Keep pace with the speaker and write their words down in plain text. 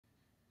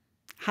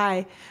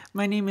Hi,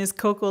 my name is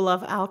Coco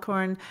Love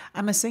Alcorn.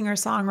 I'm a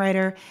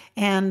singer-songwriter,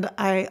 and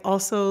I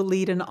also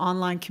lead an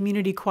online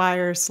community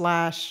choir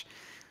slash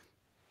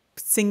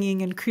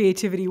singing and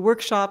creativity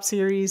workshop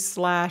series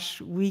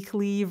slash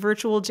weekly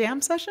virtual jam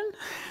session.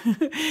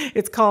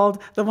 It's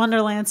called the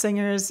Wonderland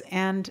Singers,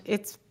 and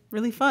it's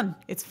really fun.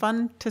 It's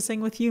fun to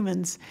sing with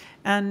humans.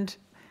 And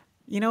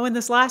in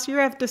this last year,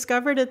 I've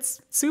discovered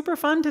it's super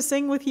fun to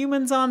sing with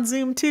humans on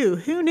Zoom too.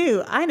 Who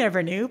knew? I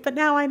never knew, but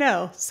now I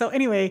know. So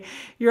anyway,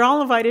 you're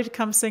all invited to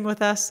come sing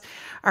with us.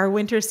 Our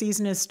winter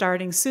season is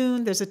starting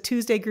soon. There's a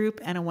Tuesday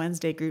group and a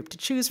Wednesday group to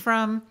choose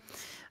from.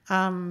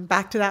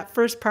 Back to that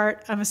first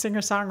part, I'm a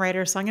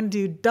singer-songwriter, so I'm going to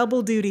do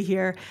double duty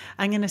here.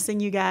 I'm going to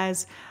sing you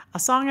guys a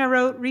song I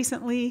wrote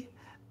recently,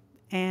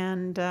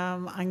 and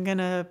I'm going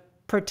to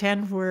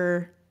pretend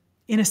we're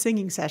in a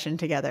singing session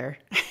together.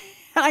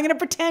 I'm going to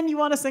pretend you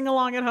want to sing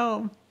along at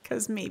home,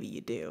 because maybe you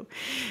do.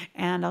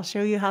 And I'll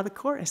show you how the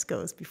chorus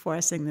goes before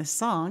I sing this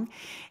song.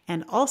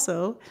 And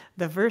also,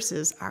 the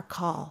verses are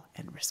call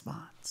and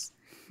response.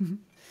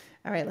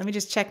 All right, let me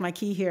just check my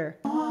key here.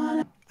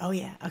 Oh,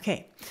 yeah,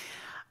 okay.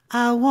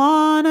 I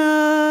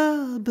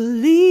wanna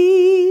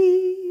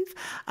believe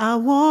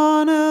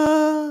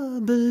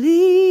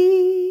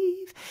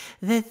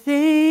that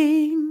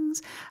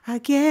things are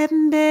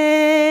getting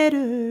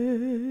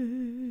better.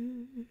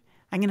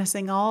 I'm going to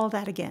sing all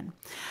that again.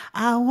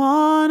 I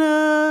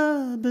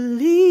wanna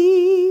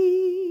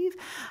believe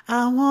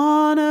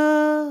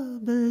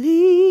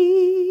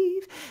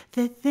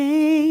that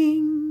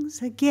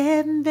things are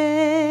getting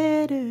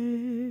better.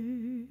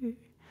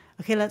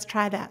 Okay, let's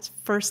try that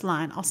first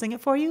line. I'll sing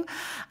it for you.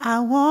 I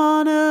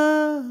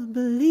wanna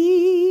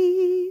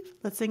believe.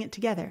 Let's sing it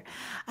together.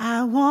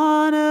 I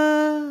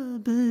wanna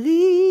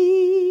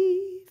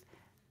believe.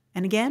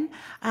 And again,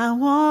 I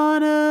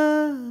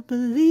wanna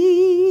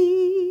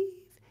believe.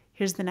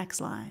 Here's the next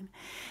line.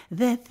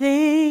 That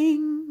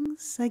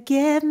things are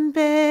getting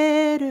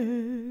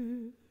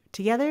better.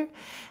 Together.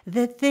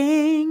 That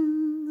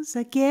things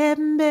are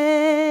getting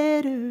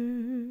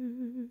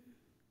better.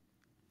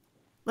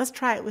 Let's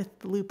try it with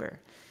the looper.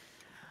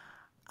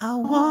 I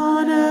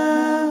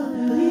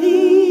wanna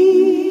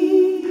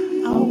believe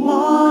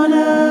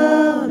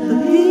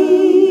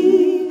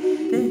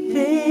that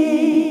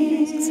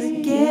things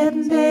are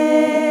getting better.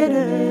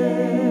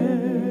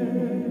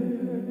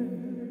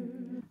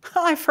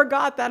 I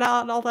forgot that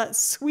out, all that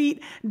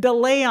sweet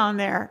delay on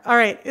there. All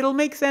right, it'll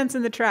make sense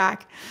in the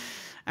track.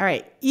 All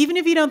right, even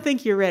if you don't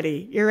think you're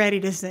ready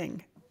to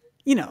sing,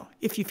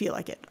 if you feel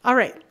like it. All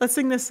right, let's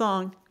sing this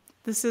song.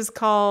 This is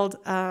called,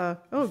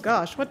 oh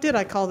gosh, what did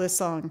I call this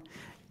song?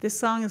 This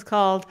song is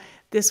called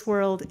This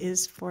World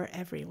Is For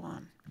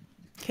Everyone.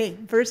 Okay,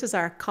 verses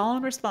are call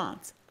and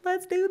response.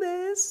 Let's do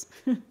this.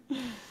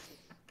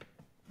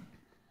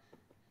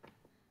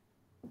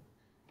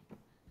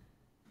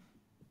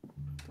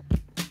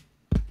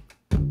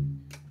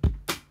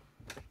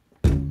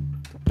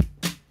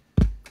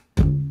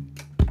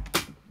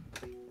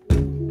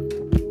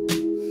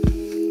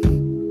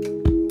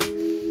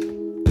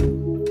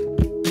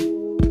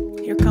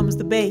 Here comes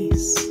the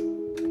bass.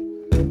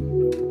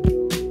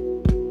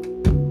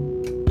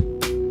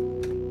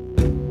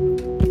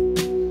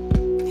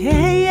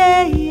 Hey,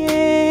 yeah, yeah.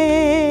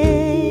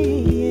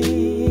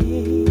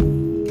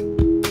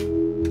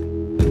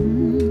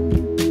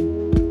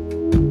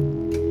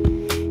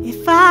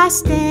 If I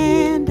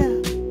stand up,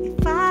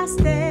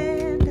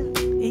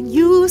 and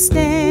you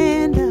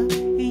stand up,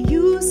 if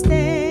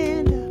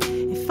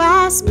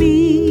I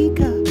speak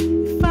up,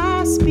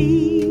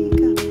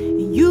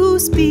 and you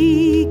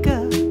speak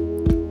up,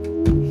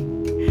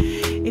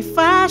 if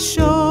I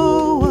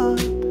show up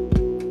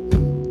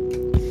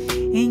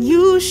and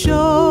you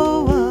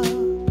show up,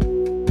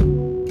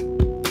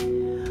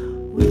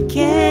 we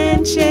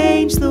can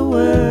change the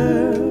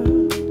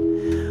world.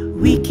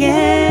 We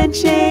can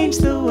change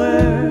the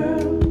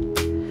world.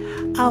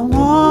 I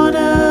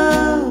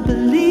wanna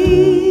believe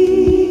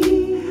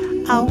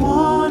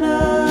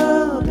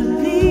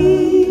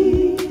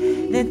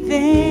that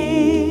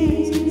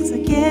things are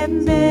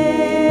getting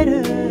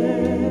better.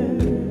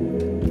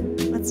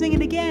 Let's sing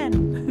it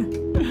again.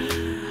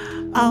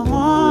 I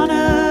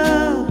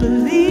wanna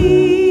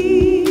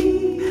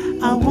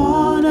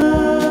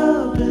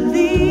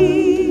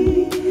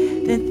believe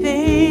that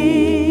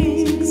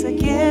things are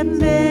getting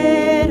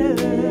better.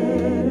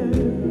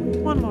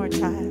 One more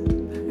time.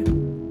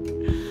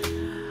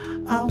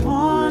 I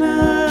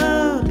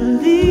wanna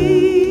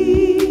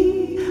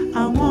believe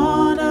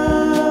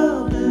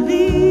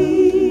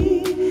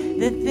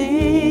that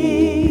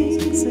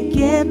things are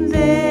getting better.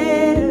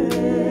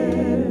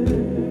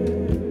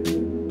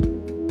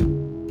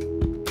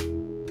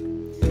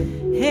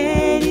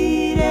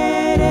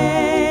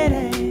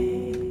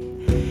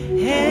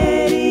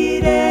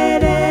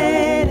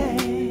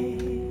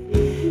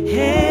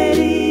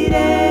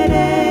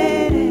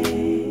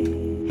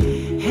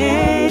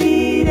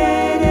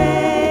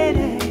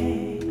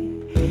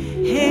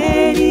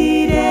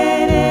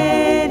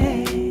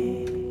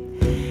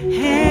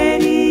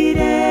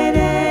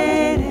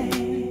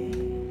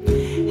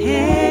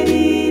 Hey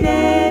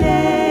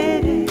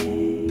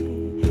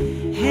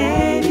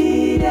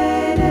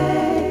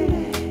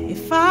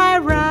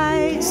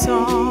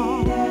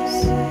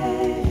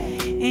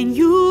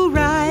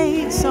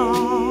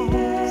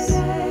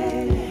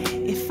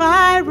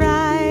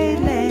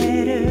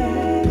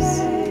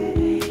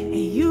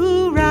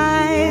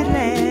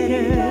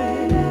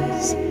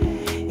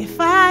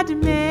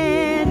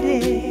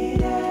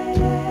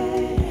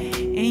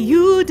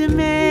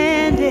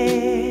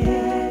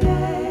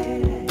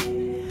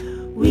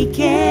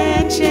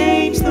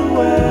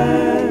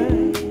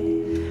world.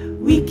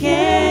 We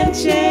can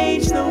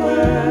change the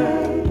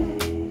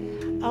world.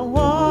 I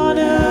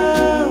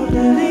wanna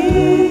believe.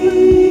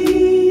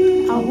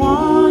 I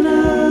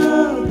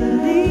wanna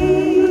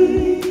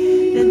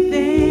believe that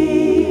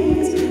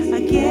things are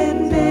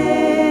getting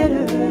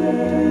better.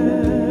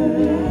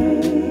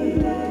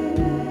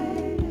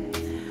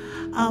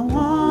 I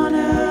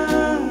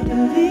wanna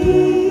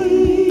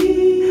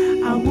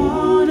believe. I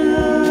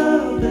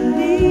wanna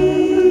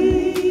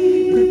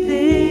believe that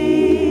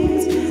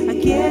things are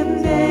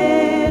getting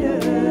better.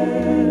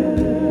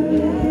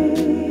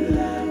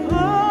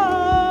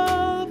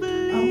 Oh,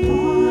 believe. I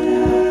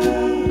wanna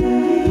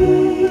believe.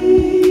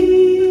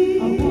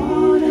 I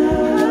wanna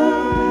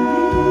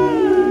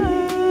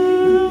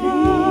believe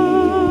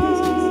that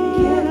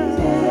things get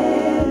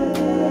better.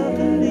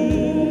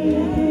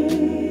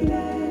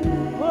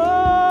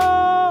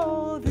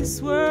 Oh,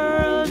 this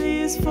world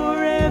is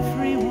for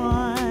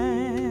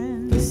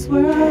everyone. This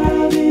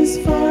world is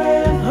for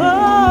everyone.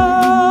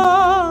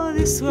 Oh,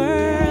 this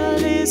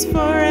world is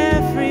for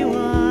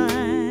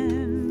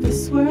everyone.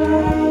 This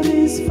world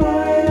is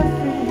for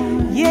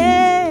everyone.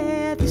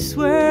 Yeah, this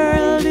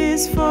world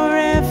is for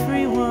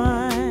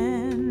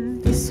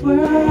everyone. This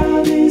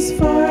world is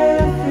for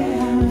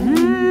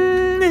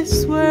everyone.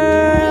 This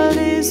world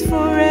is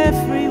for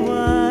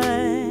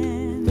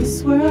everyone.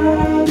 This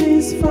world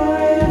is for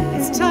everyone.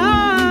 It's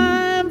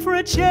time for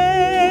a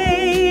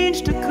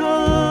change to come.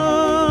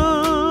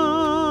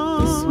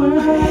 This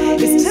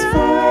world is time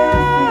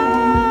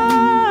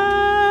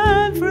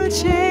for a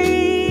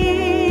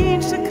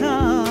change to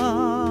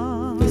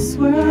come. This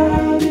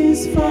world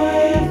is for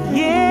everyone.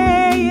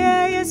 Yeah,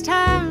 yeah, it's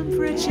time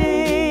for a change.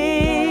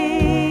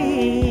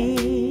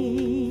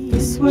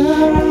 This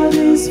world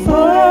is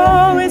for everyone.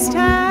 Oh, it's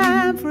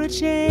time for a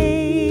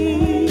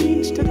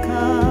change to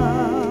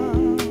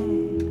come.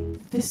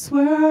 This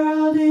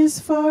world is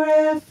for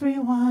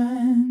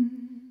everyone.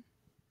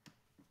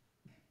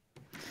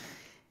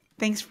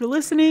 Thanks for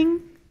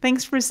listening.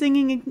 Thanks for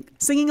singing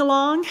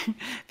along.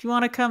 If you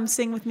want to come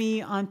sing with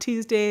me on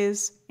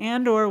Tuesdays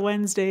and or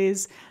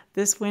Wednesdays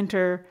this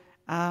winter,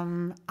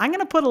 I'm going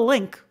to put a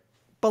link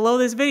below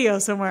this video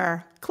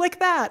somewhere. Click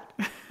that.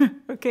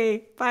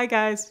 Okay, bye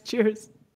guys. Cheers.